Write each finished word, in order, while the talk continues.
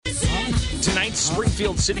Tonight's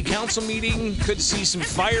Springfield City Council meeting could see some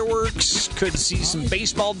fireworks, could see some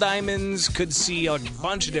baseball diamonds, could see a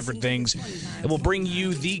bunch of different things. It will bring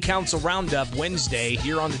you the Council Roundup Wednesday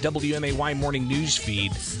here on the WMAY Morning News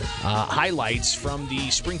Feed. Highlights from the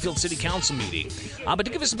Springfield City Council meeting. But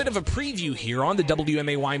to give us a bit of a preview here on the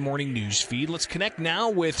WMAY Morning News Feed, let's connect now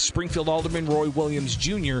with Springfield Alderman Roy Williams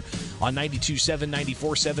Jr. on 92.7,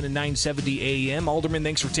 94.7, and 970 AM. Alderman,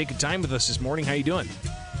 thanks for taking time with us this morning. How you doing?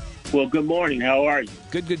 Well, good morning. How are you?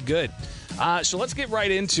 Good. So let's get right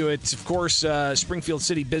into it. Of course, Springfield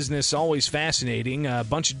City business, always fascinating. A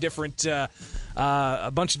bunch of different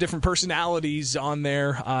personalities on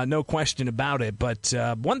there, no question about it. But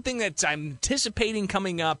one thing that I'm anticipating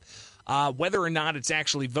coming up, whether or not it's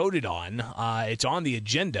actually voted on, it's on the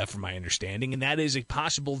agenda, from my understanding, and that is a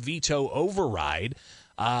possible veto override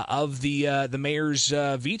of the mayor's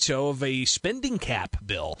veto of a spending cap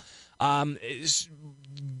bill.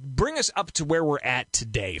 Bring us up to where we're at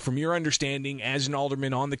today, from your understanding as an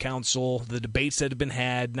alderman on the council, the debates that have been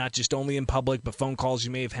had, not just only in public, but phone calls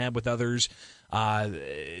you may have had with others.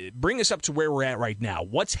 Bring us up to where we're at right now.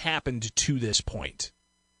 What's happened to this point?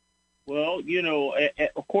 Well,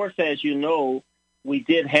 of course, as you know, we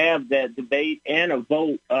did have that debate and a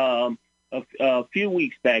vote a few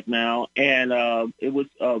weeks back now, and it was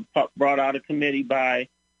brought out of committee by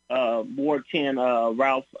Ward 10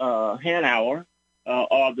 Ralph Hanauer,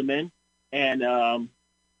 alderman, and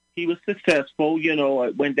he was successful.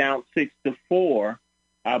 It went down 6-4,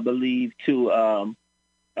 I believe, to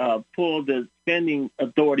pull the spending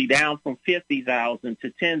authority down from 50,000 to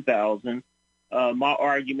 10,000. My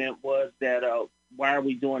argument was that why are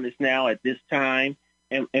we doing this now at this time,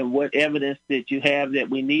 and what evidence did you have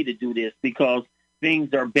that we need to do this? Because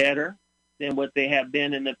things are better than what they have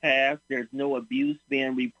been in the past. There's no abuse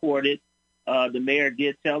being reported. The mayor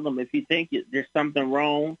did tell them, if you think there's something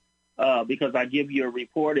wrong, because I give you a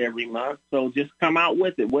report every month, so just come out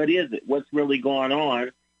with it. What is it? What's really going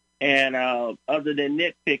on? And other than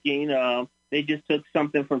nitpicking, they just took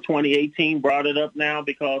something from 2018, brought it up now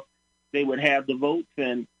because they would have the votes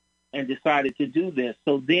and decided to do this.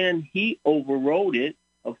 So then he overrode it,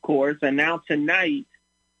 of course, and now tonight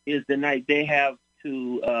is the night they have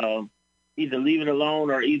to either leave it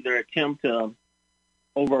alone or either attempt to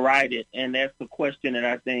override it. And that's the question that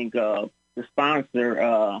I think the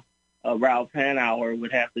sponsor, Ralph Hanauer,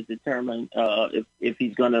 would have to determine if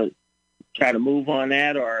he's going to try to move on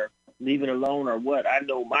that or leave it alone or what. I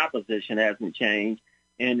know my position hasn't changed,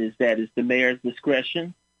 and is that it's the mayor's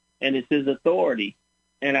discretion and it's his authority.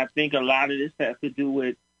 And I think a lot of this has to do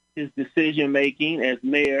with his decision-making as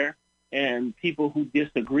mayor and people who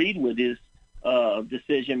disagreed with his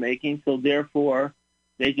decision-making. So therefore,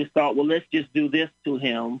 they just thought, well, let's just do this to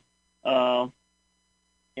him, and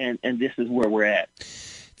this is where we're at.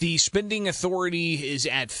 The spending authority is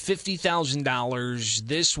at $50,000.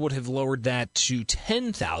 This would have lowered that to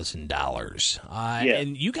 $10,000. Yes.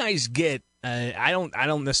 And you guys get, I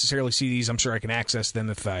don't necessarily see these. I'm sure I can access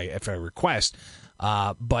them if I request.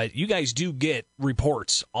 But you guys do get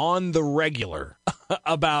reports on the regular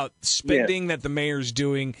about spending that the mayor's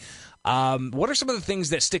doing. What are some of the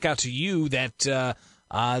things that stick out to you that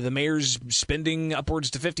the mayor's spending upwards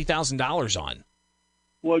to $50,000 on?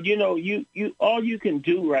 Well, you all you can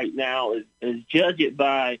do right now is judge it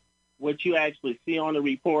by what you actually see on the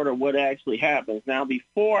report or what actually happens. Now,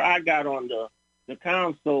 before I got on the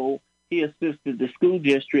council, he assisted the school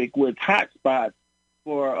district with hotspots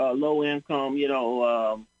for low income,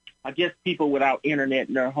 I guess people without internet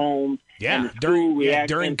in their homes. Yeah, during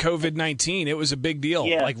COVID-19, it was a big deal.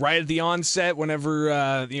 Yeah. Like right at the onset,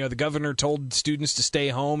 whenever the governor told students to stay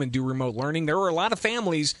home and do remote learning, there were a lot of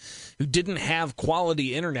families who didn't have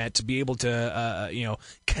quality internet to be able to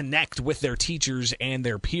connect with their teachers and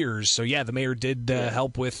their peers. So yeah, the mayor did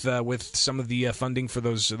help with some of the funding for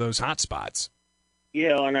those hotspots.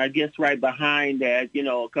 Yeah, and I guess right behind that,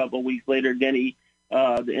 a couple of weeks later, then the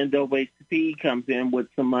NAACP comes in with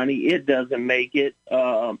some money. It doesn't make it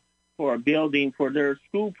for a building for their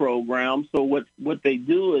school program. So what they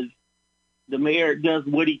do is the mayor does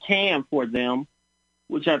what he can for them,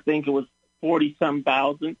 which I think it was 40-some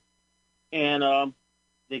thousand. And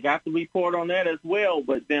they got the report on that as well.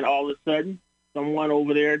 But then all of a sudden, someone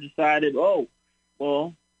over there decided, oh,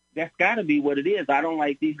 well, that's got to be what it is. I don't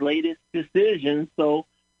like these latest decisions, so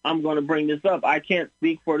I'm going to bring this up. I can't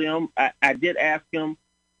speak for them. I did ask them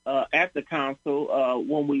at the council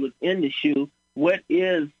when we was in the shoe, what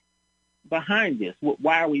is behind this?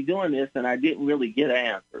 Why are we doing this? And I didn't really get an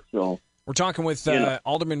answer. So We're talking with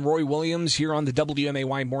Alderman Roy Williams here on the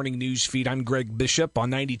WMAY Morning News Feed. I'm Greg Bishop on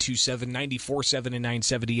 92.7, 94.7, and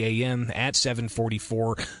 970 AM at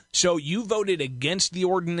 744. So you voted against the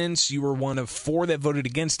ordinance. You were one of 4 that voted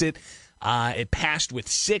against it. It passed with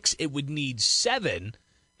 6. It would need 7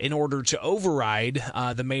 in order to override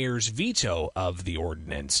the mayor's veto of the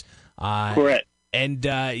ordinance. Correct. And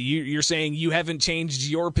you're saying you haven't changed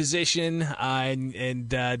your position, and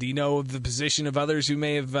do you know the position of others who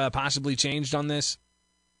may have possibly changed on this?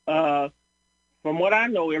 From what I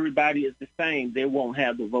know, everybody is the same. They won't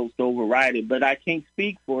have the votes to override it, but I can't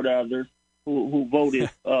speak for the others who voted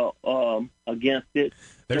against it.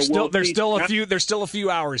 There's still a few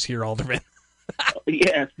hours here, Alderman.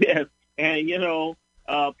 Yes, and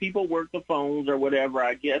people work the phones or whatever,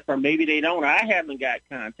 I guess, or maybe they don't. I haven't got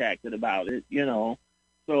contacted about it,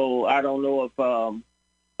 so I don't know if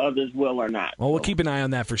others will or not. Well, we'll keep an eye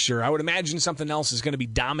on that for sure. I would imagine something else is going to be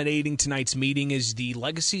dominating tonight's meeting is the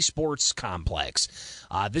Legacy Sports Complex.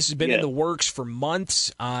 This has been in the works for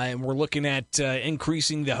months, and we're looking at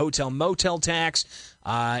increasing the hotel-motel tax,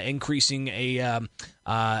 increasing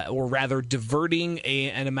diverting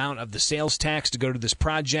an amount of the sales tax to go to this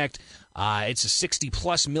project. It's a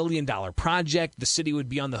 $60+ million project. The city would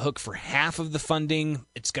be on the hook for half of the funding.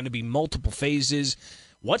 It's going to be multiple phases.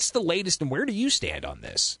 What's the latest, and where do you stand on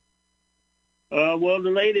this? Well,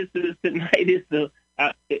 the latest is tonight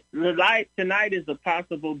is a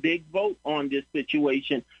possible big vote on this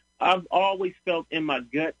situation. I've always felt in my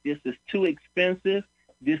gut this is too expensive.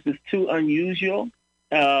 This is too unusual.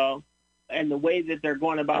 And the way that they're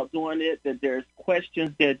going about doing it, that there's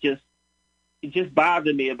questions that just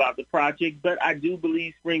bother me about the project. But I do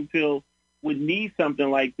believe Springfield would need something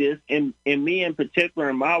like this. And me in particular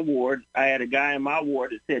in my ward, I had a guy in my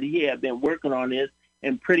ward that said he had been working on this,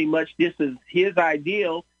 and pretty much this is his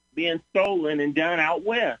ideal being stolen and done out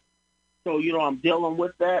west. So, I'm dealing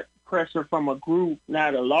with that pressure from a group,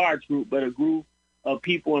 not a large group, but a group of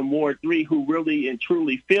people in Ward 3 who really and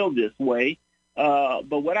truly feel this way.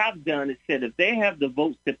 But what I've done is said if they have the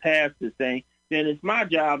votes to pass this thing, then it's my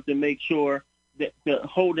job to make sure to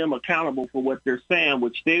hold them accountable for what they're saying,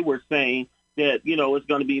 which they were saying that, it's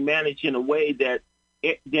going to be managed in a way that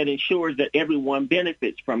ensures that everyone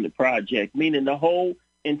benefits from the project, meaning the whole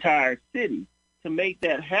entire city. To make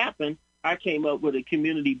that happen, I came up with a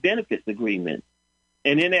community benefits agreement.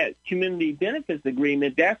 And in that community benefits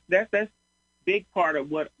agreement, that's big part of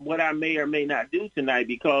what I may or may not do tonight,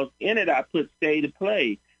 because in it I put stay to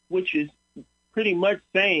play, which is pretty much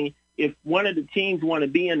saying if one of the teams want to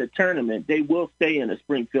be in the tournament, they will stay in a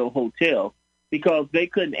Springfield hotel, because they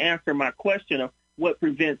couldn't answer my question of what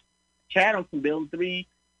prevents Chatham from building 3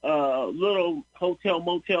 little hotel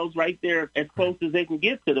motels right there as close as they can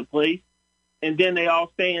get to the place, and then they all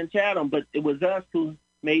stay in Chatham. But it was us who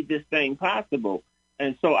made this thing possible.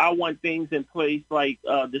 And so I want things in place like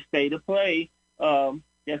the stay to play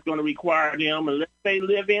that's going to require them, unless they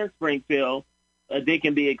live in Springfield, they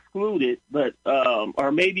can be excluded, but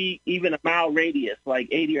or maybe even a mile radius, like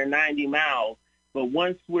 80 or 90 miles. But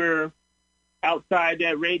once we're outside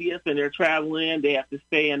that radius and they're traveling in, they have to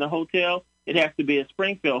stay in a hotel. It has to be a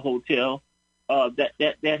Springfield hotel.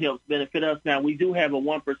 That helps benefit us. Now, we do have a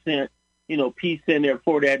 1%, piece in there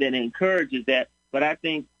for that and encourages that. But I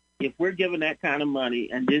think if we're given that kind of money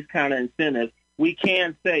and this kind of incentive, we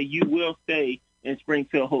can say you will stay in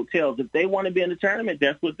Springfield hotels. If they want to be in the tournament,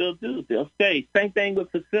 that's what they'll do. They'll stay. Same thing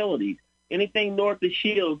with facilities. Anything north of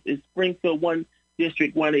Shields is Springfield 1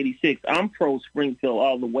 District 186. I'm pro Springfield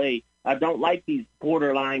all the way. I don't like these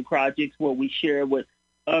borderline projects where we share with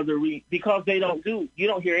other because you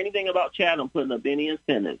don't hear anything about Chatham putting up any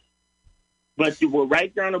incentives. But we're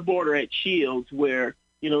right there on the border at Shields where,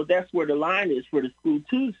 that's where the line is for the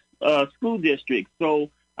school districts. So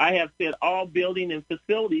I have said all building and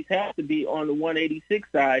facilities have to be on the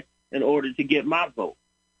 186 side in order to get my vote,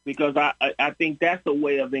 because I think that's a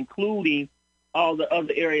way of including all the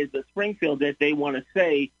other areas of Springfield that they want to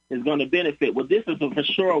say is going to benefit. Well, this is a for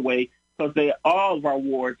sure way, because all of our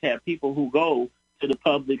wards have people who go to the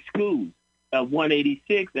public schools of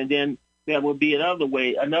 186, and then that would be another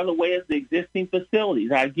way. Another way is the existing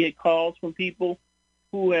facilities. I get calls from people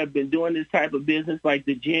who have been doing this type of business, like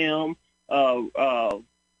the gym,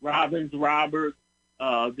 Robbins, Roberts,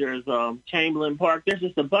 there's Chamberlain Park. There's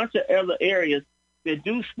just a bunch of other areas that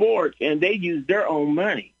do sports, and they use their own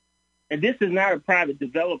money. And this is not a private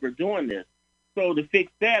developer doing this. So to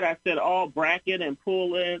fix that, I said all bracket and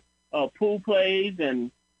pool plays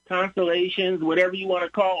and constellations, whatever you want to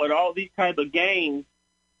call it, all these type of games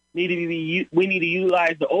we need to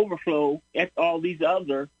utilize the overflow at all these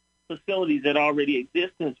other facilities that already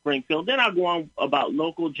exist in Springfield. Then I'll go on about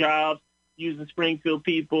local jobs. using Springfield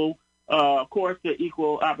people. Of course, the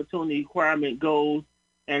equal opportunity requirement goes,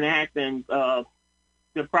 enacting the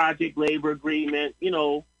project labor agreement,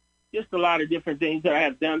 just a lot of different things that I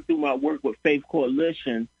have done through my work with Faith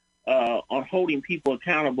Coalition on holding people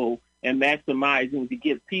accountable and maximizing to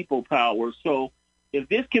give people power. So if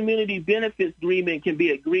this community benefits agreement can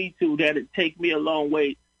be agreed to, that it take me a long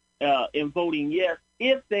way in voting yes,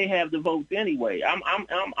 if they have the votes anyway.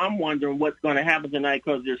 I'm wondering what's going to happen tonight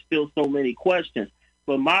because there's still so many questions.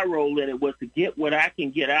 But my role in it was to get what I can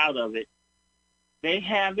get out of it. They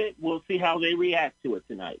have it. We'll see how they react to it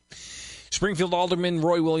tonight. Springfield Alderman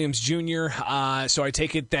Roy Williams Jr. So I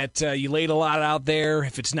take it that you laid a lot out there.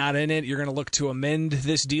 If it's not in it, you're going to look to amend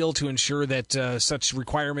this deal to ensure that such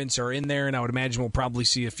requirements are in there. And I would imagine we'll probably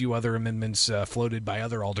see a few other amendments floated by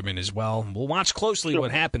other aldermen as well. We'll watch closely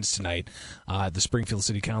what happens tonight at the Springfield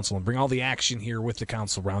City Council and bring all the action here with the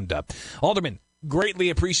Council Roundup. Alderman, greatly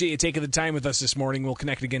appreciate you taking the time with us this morning. We'll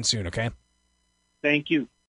connect again soon, okay? Thank you.